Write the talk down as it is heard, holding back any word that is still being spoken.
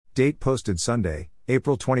Date posted Sunday,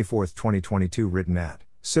 April 24, 2022. Written at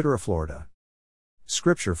Citara, Florida.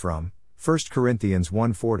 Scripture from 1 Corinthians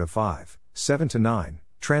 1 4-5, 7-9,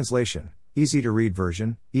 translation, easy to read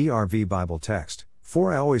version, ERV Bible text.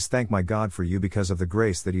 4 I always thank my God for you because of the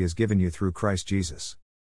grace that He has given you through Christ Jesus.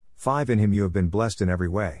 5 In Him you have been blessed in every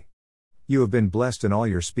way. You have been blessed in all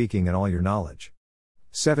your speaking and all your knowledge.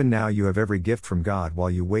 7 Now you have every gift from God while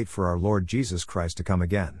you wait for our Lord Jesus Christ to come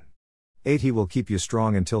again. 8 He will keep you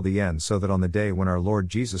strong until the end so that on the day when our Lord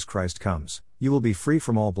Jesus Christ comes, you will be free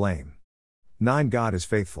from all blame. 9 God is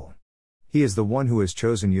faithful. He is the one who has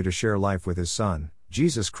chosen you to share life with His Son,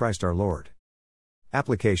 Jesus Christ our Lord.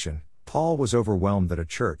 Application: Paul was overwhelmed that a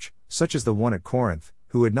church, such as the one at Corinth,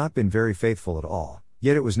 who had not been very faithful at all,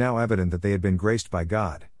 yet it was now evident that they had been graced by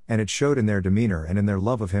God, and it showed in their demeanor and in their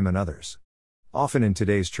love of Him and others. Often in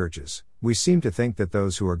today's churches, we seem to think that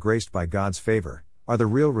those who are graced by God's favor are the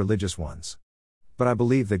real religious ones. But I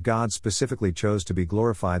believe that God specifically chose to be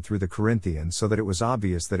glorified through the Corinthians so that it was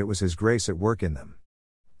obvious that it was His grace at work in them.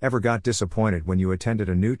 Ever got disappointed when you attended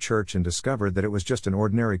a new church and discovered that it was just an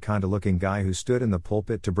ordinary kinda looking guy who stood in the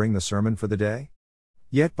pulpit to bring the sermon for the day?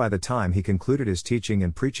 Yet by the time he concluded his teaching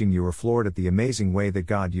and preaching you were floored at the amazing way that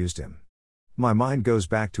God used him. My mind goes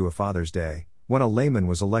back to a Father's Day, when a layman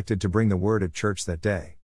was elected to bring the word at church that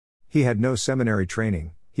day. He had no seminary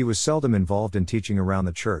training, he was seldom involved in teaching around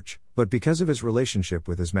the church, but because of his relationship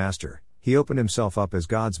with his master, he opened himself up as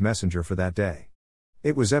God's messenger for that day.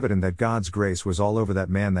 It was evident that God's grace was all over that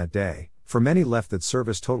man that day, for many left that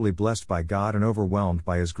service totally blessed by God and overwhelmed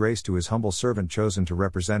by His grace to His humble servant chosen to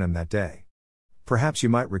represent Him that day. Perhaps you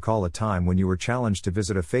might recall a time when you were challenged to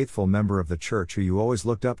visit a faithful member of the church who you always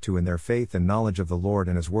looked up to in their faith and knowledge of the Lord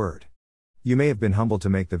and His Word. You may have been humbled to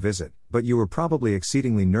make the visit, but you were probably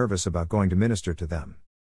exceedingly nervous about going to minister to them.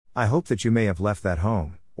 I hope that you may have left that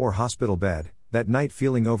home, or hospital bed, that night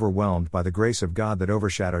feeling overwhelmed by the grace of God that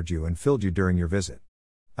overshadowed you and filled you during your visit.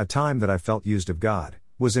 A time that I felt used of God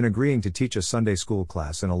was in agreeing to teach a Sunday school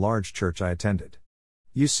class in a large church I attended.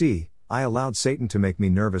 You see, I allowed Satan to make me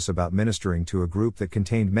nervous about ministering to a group that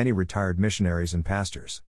contained many retired missionaries and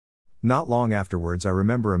pastors. Not long afterwards, I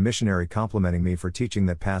remember a missionary complimenting me for teaching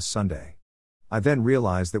that past Sunday. I then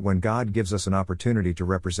realized that when God gives us an opportunity to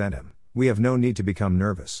represent Him, we have no need to become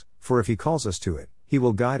nervous, for if He calls us to it, He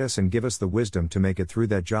will guide us and give us the wisdom to make it through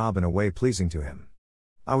that job in a way pleasing to Him.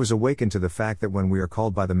 I was awakened to the fact that when we are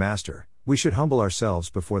called by the Master, we should humble ourselves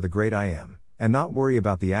before the great I Am, and not worry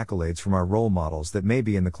about the accolades from our role models that may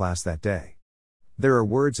be in the class that day. There are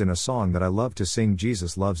words in a song that I love to sing: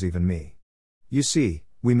 Jesus loves even me. You see,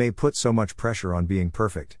 we may put so much pressure on being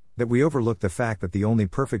perfect, that we overlook the fact that the only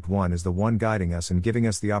perfect one is the one guiding us and giving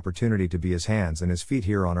us the opportunity to be His hands and His feet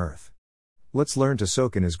here on earth. Let's learn to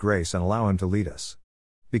soak in His grace and allow Him to lead us.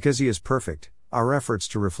 Because He is perfect, our efforts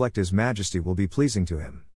to reflect His majesty will be pleasing to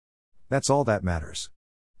Him. That's all that matters.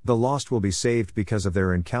 The lost will be saved because of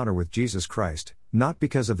their encounter with Jesus Christ, not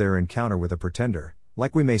because of their encounter with a pretender,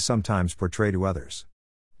 like we may sometimes portray to others.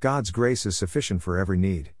 God's grace is sufficient for every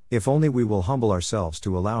need, if only we will humble ourselves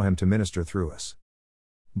to allow Him to minister through us.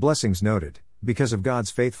 Blessings noted: because of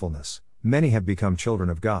God's faithfulness, many have become children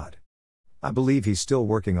of God. I believe He's still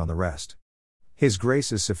working on the rest. His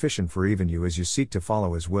grace is sufficient for even you as you seek to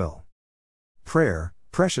follow His will. Prayer: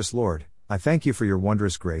 Precious Lord, I thank You for Your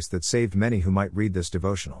wondrous grace that saved many who might read this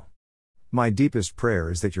devotional. My deepest prayer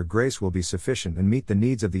is that Your grace will be sufficient and meet the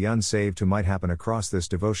needs of the unsaved who might happen across this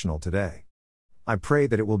devotional today. I pray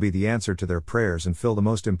that it will be the answer to their prayers and fill the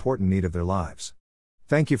most important need of their lives.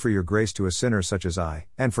 Thank You for Your grace to a sinner such as I,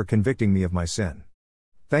 and for convicting me of my sin.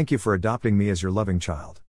 Thank You for adopting me as Your loving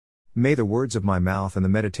child. May the words of my mouth and the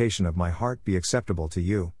meditation of my heart be acceptable to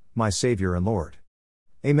You, my Savior and Lord.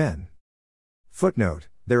 Amen. Footnote: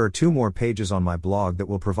 there are 2 more pages on my blog that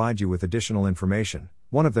will provide you with additional information,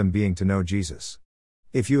 one of them being to know Jesus.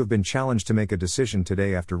 If you have been challenged to make a decision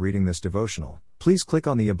today after reading this devotional, please click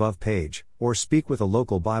on the above page, or speak with a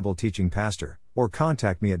local Bible teaching pastor, or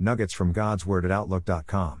contact me at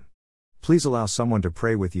nuggetsfromgodsword@outlook.com. Please allow someone to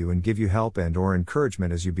pray with you and give you help and/or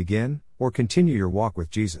encouragement as you begin, or continue your walk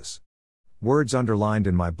with Jesus. Words underlined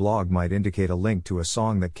in my blog might indicate a link to a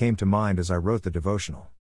song that came to mind as I wrote the devotional.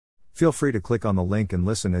 Feel free to click on the link and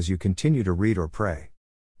listen as you continue to read or pray.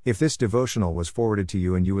 If this devotional was forwarded to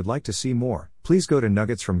you and you would like to see more, please go to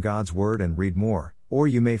Nuggets from God's Word and read more, or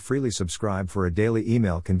you may freely subscribe for a daily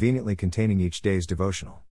email conveniently containing each day's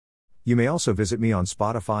devotional. You may also visit me on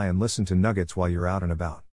Spotify and listen to Nuggets while you're out and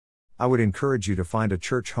about. I would encourage you to find a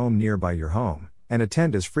church home nearby your home, and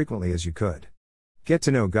attend as frequently as you could. Get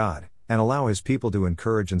to know God, and allow His people to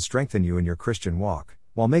encourage and strengthen you in your Christian walk,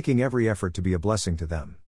 while making every effort to be a blessing to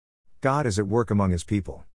them. God is at work among His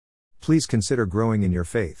people. Please consider growing in your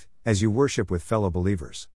faith as you worship with fellow believers.